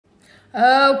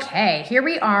Okay, here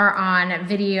we are on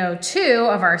video 2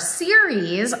 of our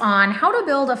series on how to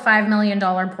build a $5 million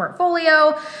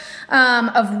portfolio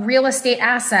of real estate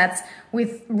assets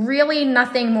with really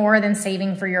nothing more than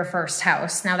saving for your first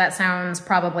house. Now that sounds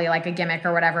probably like a gimmick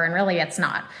or whatever, and really it's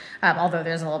not, although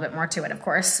there's a little bit more to it, of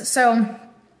course. So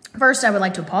first, I would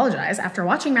like to apologize. After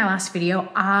watching my last video,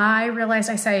 I realized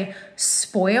I say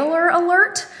spoiler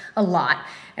alert a lot,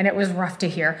 and it was rough to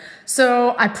hear.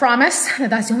 So I promise that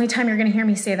that's the only time you're gonna hear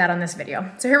me say that on this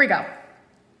video. So here we go.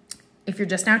 If you're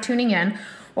just now tuning in,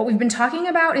 what we've been talking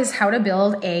about is how to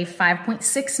build a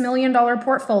 $5.6 million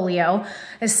portfolio,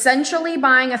 essentially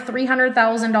buying a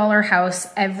 $300,000 house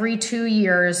every 2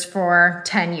 years for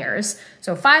 10 years.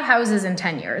 So 5 houses in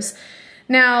 10 years.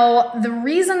 Now, the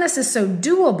reason this is so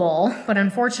doable, but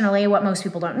unfortunately what most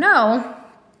people don't know,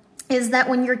 is that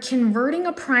when you're converting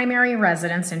a primary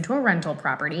residence into a rental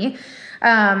property,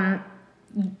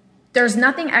 there's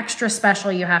nothing extra special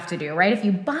you have to do, right? If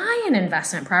you buy an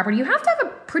investment property, you have to have a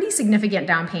pretty significant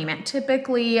down payment.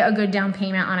 Typically, a good down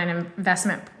payment on an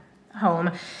investment home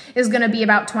is gonna be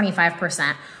about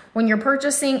 25%. When you're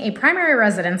purchasing a primary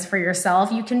residence for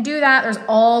yourself, you can do that. There's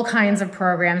all kinds of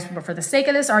programs, but for the sake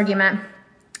of this argument,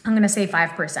 I'm gonna say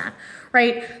 5%,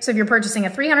 right? So if you're purchasing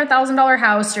a $300,000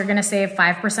 house, you're gonna save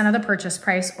 5% of the purchase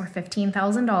price, or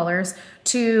 $15,000,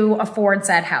 to afford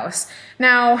said house.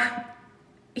 Now,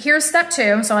 here's step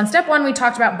 2. So on step 1, we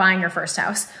talked about buying your first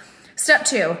house. Step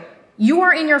 2, you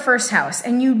are in your first house,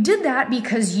 and you did that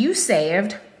because you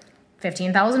saved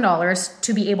 $15,000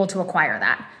 to be able to acquire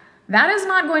that. That is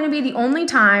not going to be the only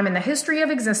time in the history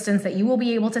of existence that you will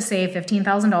be able to save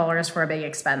 $15,000 for a big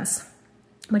expense.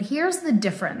 But here's the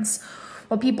difference.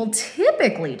 What people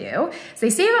typically do is they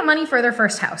save up money for their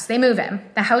first house. They move in.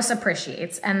 The house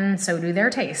appreciates, and so do their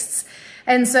tastes.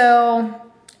 And so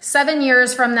 7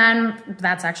 years from then,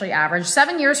 that's actually average,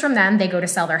 7 years from then, they go to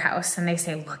sell their house and they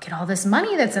say, look at all this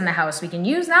money that's in the house. We can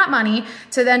use that money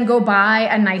to then go buy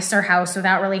a nicer house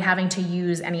without really having to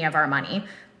use any of our money.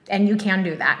 And you can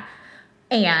do that.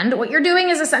 And what you're doing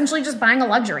is essentially just buying a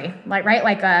luxury,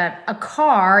 like a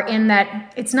car, in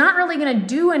that it's not really gonna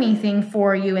do anything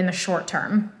for you in the short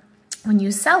term. When you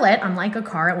sell it, unlike a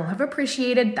car, it will have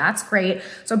appreciated. That's great.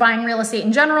 So buying real estate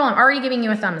in general, I'm already giving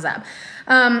you a thumbs up.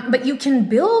 But you can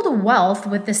build wealth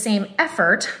with the same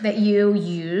effort that you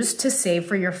used to save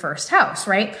for your first house,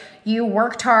 right? You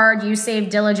worked hard, you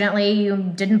saved diligently, you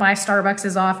didn't buy Starbucks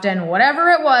as often, whatever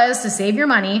it was to save your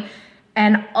money.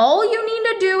 And all you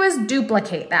need to do is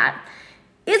duplicate that.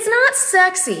 It's not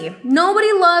sexy.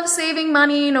 Nobody loves saving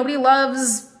money. Nobody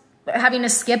loves having to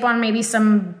skip on maybe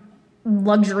some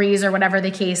luxuries or whatever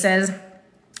the case is.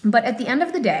 But at the end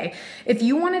of the day, if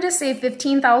you wanted to save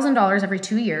 $15,000 every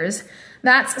 2 years,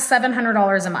 that's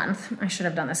 $700 a month. I should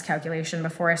have done this calculation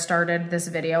before I started this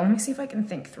video. Let me see if I can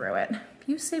think through it. If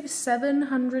you save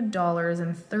 $700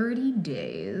 in 30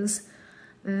 days,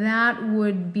 that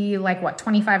would be like, what,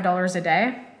 $25 a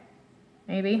day?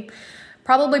 Maybe.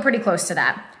 Probably pretty close to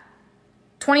that.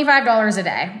 $25 a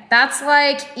day. That's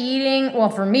like eating,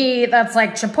 well, for me, that's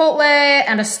like Chipotle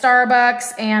and a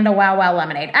Starbucks and a Wow Wow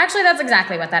lemonade. Actually, that's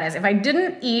exactly what that is. If I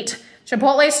didn't eat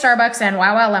Chipotle, Starbucks, and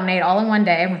Wow Wow lemonade all in one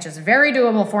day, which is very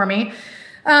doable for me,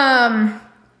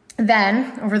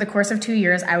 then over the course of 2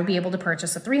 years, I would be able to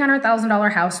purchase a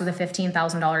 $300,000 house with a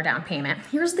 $15,000 down payment.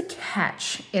 Here's the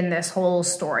catch in this whole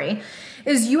story,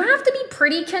 is you have to be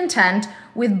pretty content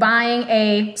with buying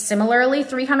a similarly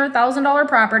 $300,000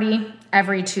 property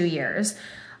every 2 years.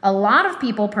 A lot of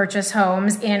people purchase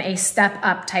homes in a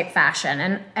step-up type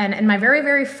fashion. And in my very,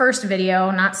 very first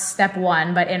video, not step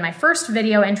 1, but in my first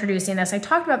video introducing this, I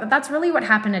talked about that that's really what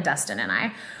happened to Dustin and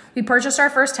I. We purchased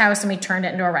our first house and we turned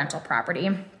it into a rental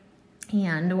property.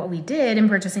 And what we did in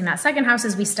purchasing that second house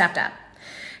is we stepped up.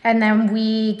 And then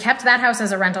we kept that house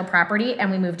as a rental property and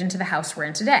we moved into the house we're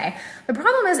in today. The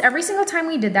problem is every single time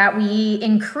we did that, we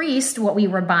increased what we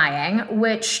were buying,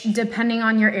 which depending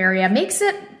on your area makes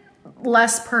it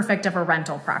less perfect of a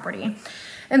rental property.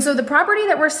 And so the property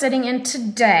that we're sitting in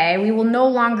today, we will no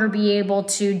longer be able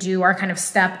to do our kind of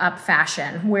step up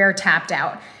fashion. We're tapped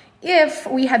out. If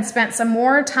we had spent some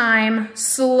more time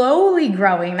slowly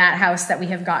growing that house that we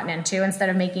have gotten into instead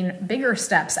of making bigger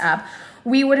steps up,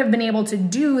 we would have been able to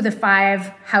do the 5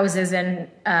 houses in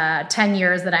 10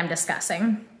 years that I'm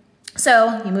discussing.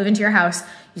 So you move into your house,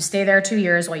 you stay there 2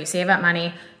 years while you save up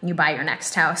money, and you buy your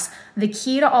next house. The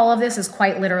key to all of this is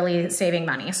quite literally saving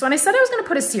money. So when I said I was gonna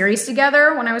put a series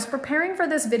together, when I was preparing for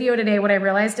this video today, what I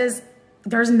realized is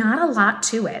there's not a lot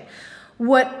to it.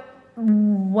 What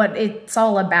what it's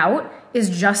all about is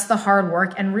just the hard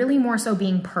work and really more so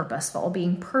being purposeful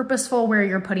where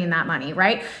you're putting that money,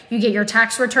 right? You get your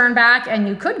tax return back and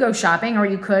you could go shopping, or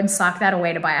you could sock that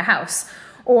away to buy a house,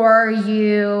 or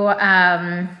you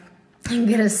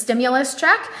get a stimulus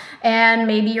check and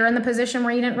maybe you're in the position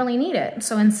where you didn't really need it.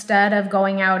 So instead of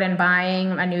going out and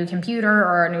buying a new computer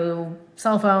or a new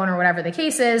cell phone or whatever the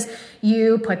case is,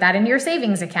 you put that into your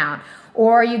savings account.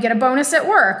 Or you get a bonus at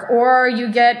work, or you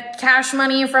get cash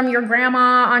money from your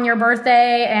grandma on your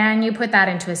birthday and you put that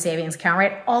into a savings account,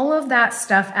 right? All of that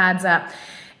stuff adds up.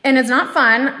 And it's not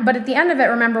fun, but at the end of it,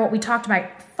 remember what we talked about,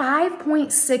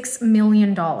 $5.6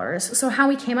 million. So how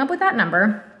we came up with that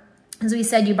number is we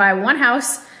said you buy one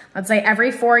house, let's say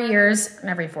every year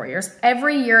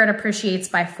it appreciates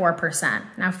by 4%.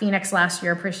 Now Phoenix last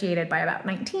year appreciated by about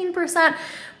 19%,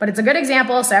 but it's a good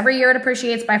example. So every year it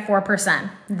appreciates by 4%.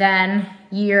 Then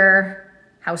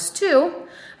house 2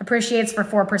 appreciates for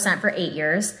 4% for 8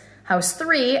 years. House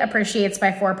 3 appreciates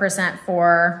by 4%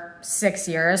 for 6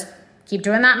 years. Keep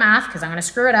doing that math because I'm going to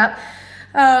screw it up.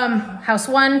 House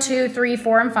 1, 2, 3,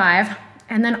 4, and 5.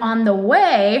 And then on the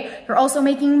way, you're also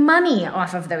making money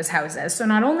off of those houses. So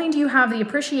not only do you have the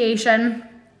appreciation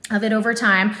of it over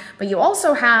time, but you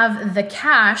also have the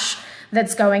cash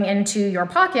that's going into your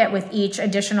pocket with each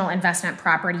additional investment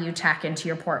property you tack into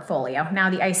your portfolio. Now,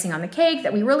 the icing on the cake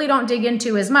that we really don't dig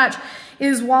into as much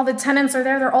is while the tenants are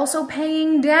there, they're also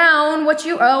paying down what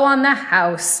you owe on the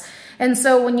house. And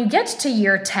so when you get to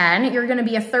year 10, you're gonna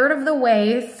be a third of the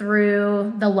way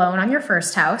through the loan on your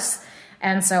first house,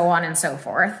 and so on and so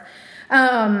forth.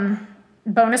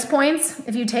 Bonus points,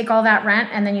 if you take all that rent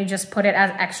and then you just put it as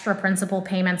extra principal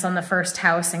payments on the first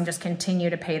house and just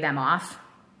continue to pay them off.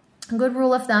 A good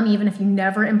rule of thumb, even if you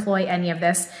never employ any of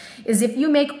this, is if you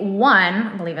make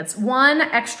I believe it's one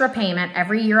extra payment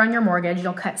every year on your mortgage,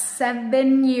 you'll cut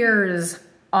 7 years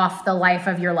off the life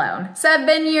of your loan.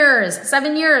 7 years,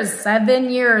 7 years, 7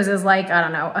 years is like, I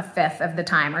don't know, a fifth of the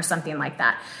time or something like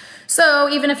that. So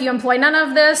even if you employ none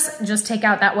of this, just take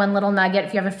out that one little nugget.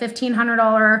 If you have a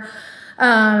 $1,500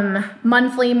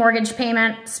 monthly mortgage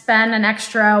payment, spend an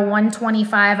extra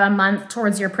 $125 a month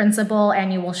towards your principal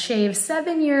and you will shave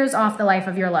 7 years off the life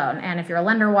of your loan. And if you're a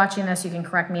lender watching this, you can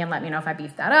correct me and let me know if I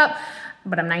beefed that up,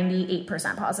 but I'm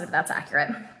 98% positive that's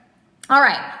accurate. All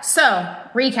right, so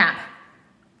recap.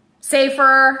 Save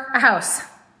for a house,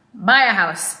 buy a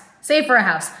house. Save for a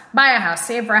house, buy a house,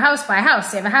 save for a house, buy a house,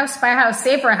 save a house, buy a house,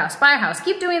 save for a house, buy a house.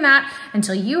 Keep doing that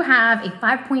until you have a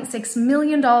 $5.6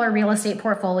 million real estate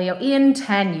portfolio in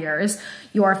 10 years.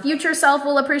 Your future self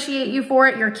will appreciate you for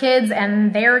it. Your kids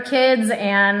and their kids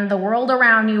and the world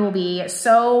around you will be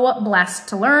so blessed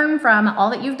to learn from all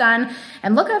that you've done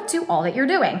and look up to all that you're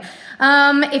doing.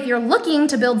 If you're looking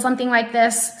to build something like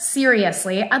this,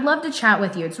 seriously, I'd love to chat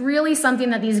with you. It's really something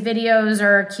that these videos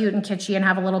are cute and kitschy and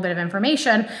have a little bit of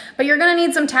information, but you're gonna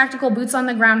need some tactical boots on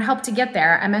the ground help to get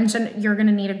there. I mentioned you're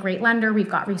gonna need a great lender. We've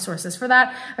got resources for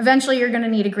that. Eventually, you're gonna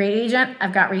need a great agent.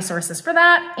 I've got resources for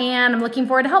that, and I'm looking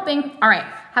forward to helping. All right,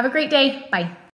 have a great day. Bye.